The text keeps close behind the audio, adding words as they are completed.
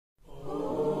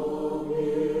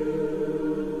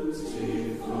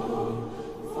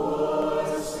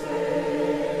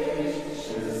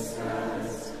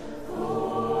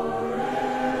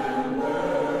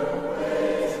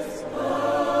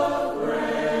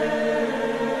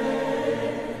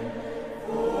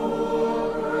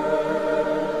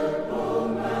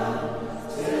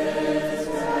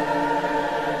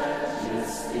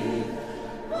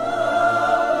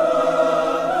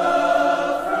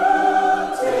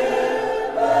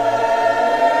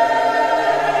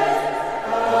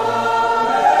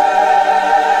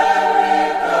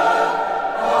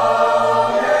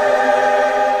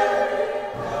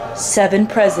7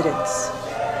 presidents,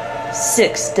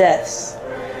 6 deaths,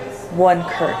 1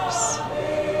 curse.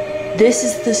 This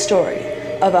is the story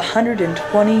of a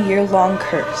 120-year-long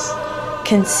curse,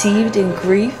 conceived in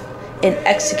grief and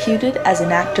executed as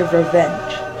an act of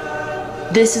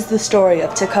revenge. This is the story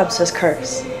of Tecumseh's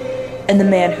curse and the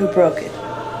man who broke it,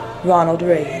 Ronald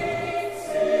Reagan.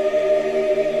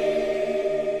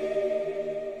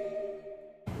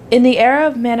 In the era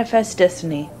of manifest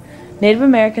destiny, Native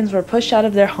Americans were pushed out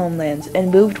of their homelands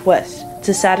and moved west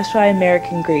to satisfy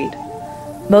American greed.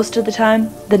 Most of the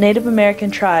time, the Native American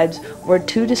tribes were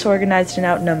too disorganized and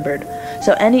outnumbered,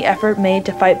 so any effort made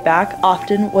to fight back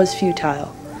often was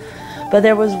futile. But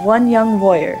there was one young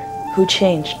warrior who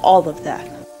changed all of that.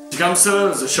 Tecumseh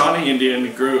was a Shawnee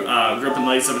Indian, grew up in the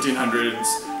late 1700s,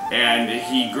 and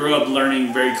he grew up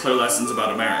learning very clear lessons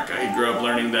about America. He grew up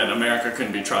learning that America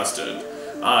couldn't be trusted.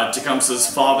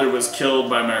 Tecumseh's father was killed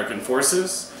by American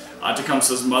forces.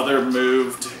 Tecumseh's mother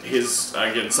moved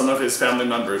some of his family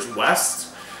members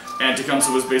west, and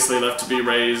Tecumseh was basically left to be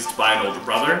raised by an older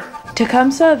brother.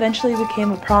 Tecumseh eventually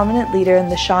became a prominent leader in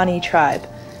the Shawnee tribe,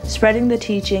 spreading the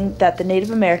teaching that the Native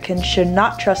Americans should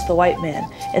not trust the white man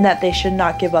and that they should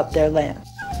not give up their land.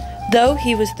 Though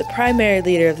he was the primary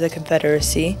leader of the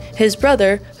Confederacy, his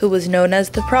brother, who was known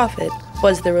as the Prophet,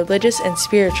 was the religious and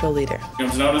spiritual leader. He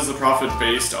was known as the Prophet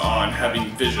based on having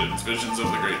visions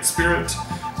of the Great Spirit.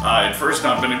 At first,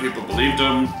 not many people believed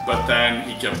him, but then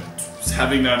he kept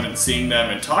having them and seeing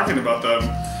them and talking about them,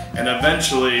 and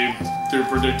eventually, through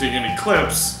predicting an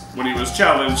eclipse, when he was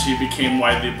challenged, he became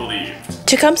widely believed.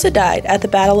 Tecumseh died at the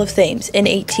Battle of Thames in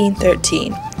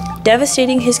 1813,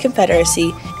 devastating his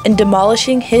Confederacy and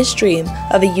demolishing his dream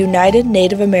of a united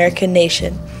Native American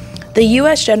nation. The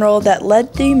U.S. general that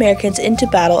led the Americans into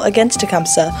battle against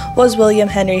Tecumseh was William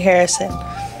Henry Harrison.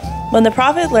 When the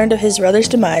prophet learned of his brother's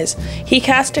demise, he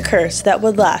cast a curse that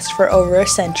would last for over a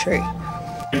century.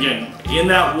 Again, in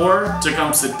that war,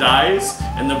 Tecumseh dies,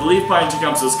 and the belief behind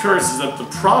Tecumseh's curse is that the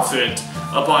prophet,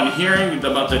 upon hearing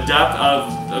about the death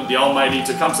of the almighty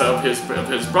Tecumseh, of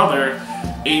his brother,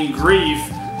 in grief,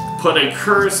 put a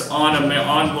curse on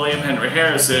William Henry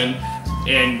Harrison,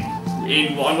 in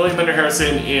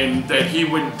that he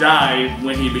would die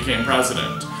when he became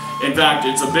president. In fact,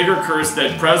 it's a bigger curse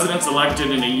that presidents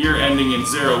elected in a year ending in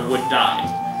 0 would die.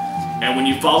 And when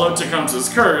you follow Tecumseh's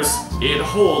curse, it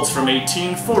holds from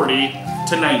 1840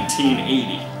 to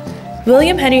 1980.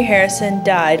 William Henry Harrison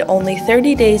died only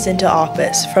 30 days into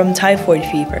office from typhoid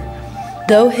fever.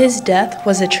 Though his death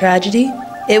was a tragedy,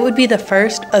 it would be the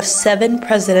first of 7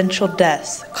 presidential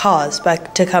deaths caused by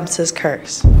Tecumseh's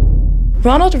curse.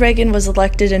 Ronald Reagan was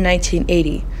elected in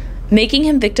 1980, making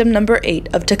him victim number 8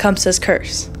 of Tecumseh's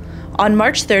curse. On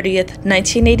March 30th,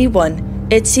 1981,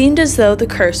 it seemed as though the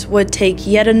curse would take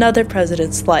yet another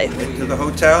president's life. Went to the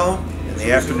hotel in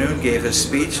the afternoon, gave his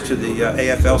speech to the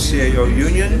AFL-CIO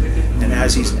union, and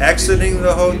as he's exiting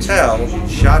the hotel,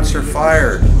 shots are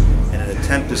fired and an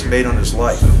attempt is made on his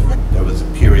life. There was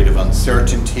a period of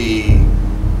uncertainty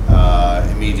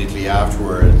immediately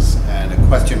afterwards, and a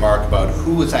question mark about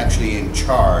who was actually in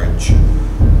charge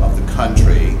of the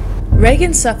country.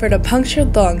 Reagan suffered a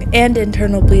punctured lung and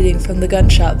internal bleeding from the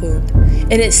gunshot wound,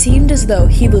 and it seemed as though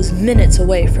he was minutes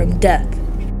away from death.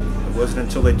 It wasn't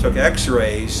until they took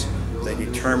x-rays they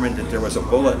determined that there was a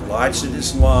bullet lodged in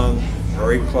his lung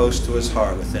very close to his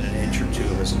heart, within an inch or 2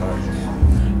 of his heart.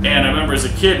 And I remember as a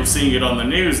kid seeing it on the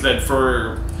news that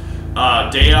for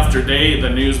day after day the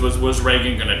news was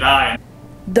Reagan gonna die.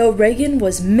 Though Reagan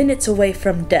was minutes away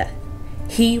from death,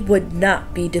 he would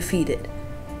not be defeated.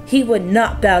 He would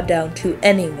not bow down to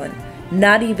anyone,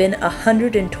 not even a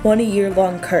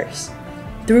 120-year-long curse.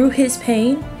 Through his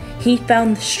pain, he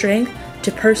found the strength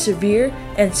to persevere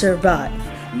and survive.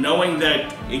 Knowing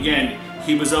that, again,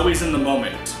 he was always in the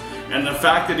moment, and the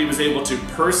fact that he was able to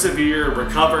persevere,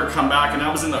 recover, come back, and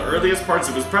that was in the earliest parts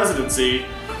of his presidency,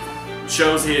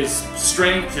 shows his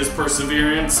strength, his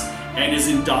perseverance, and his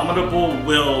indomitable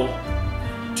will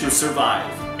to survive.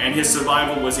 And his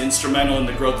survival was instrumental in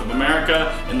the growth of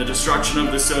America and the destruction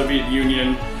of the Soviet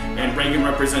Union, and Reagan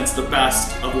represents the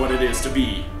best of what it is to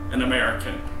be an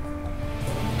American.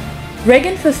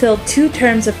 Reagan fulfilled 2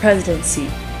 terms of presidency,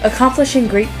 accomplishing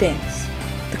great things.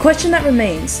 The question that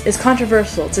remains is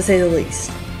controversial, to say the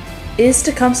least. Is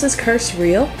Tecumseh's curse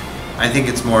real? I think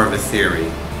it's more of a theory.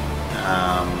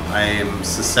 I am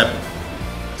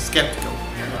skeptical.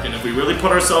 And if we really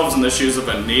put ourselves in the shoes of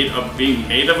being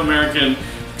Native American,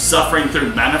 suffering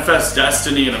through manifest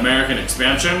destiny and American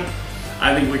expansion,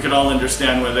 I think we could all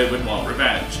understand why they would want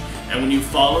revenge. And when you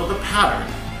follow the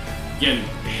pattern, again,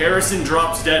 Harrison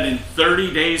drops dead in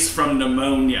 30 days from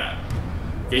pneumonia.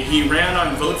 Okay, he ran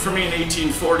on Vote For Me in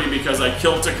 1840 because I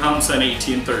killed Tecumseh in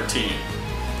 1813.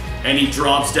 And he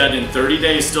drops dead in 30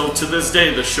 days, still to this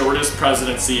day, the shortest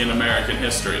presidency in American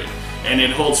history. And it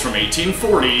holds from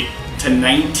 1840 to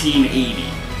 1980.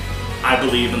 I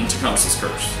believe in Tecumseh's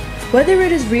curse. Whether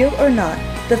it is real or not,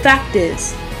 the fact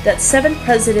is that 7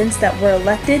 presidents that were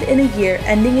elected in a year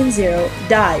ending in 0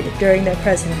 died during their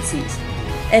presidencies.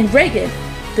 And Reagan,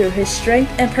 through his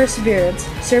strength and perseverance,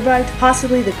 survived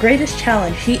possibly the greatest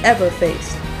challenge he ever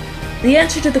faced. The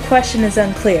answer to the question is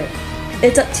unclear.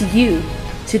 It's up to you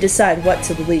to decide what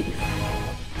to believe.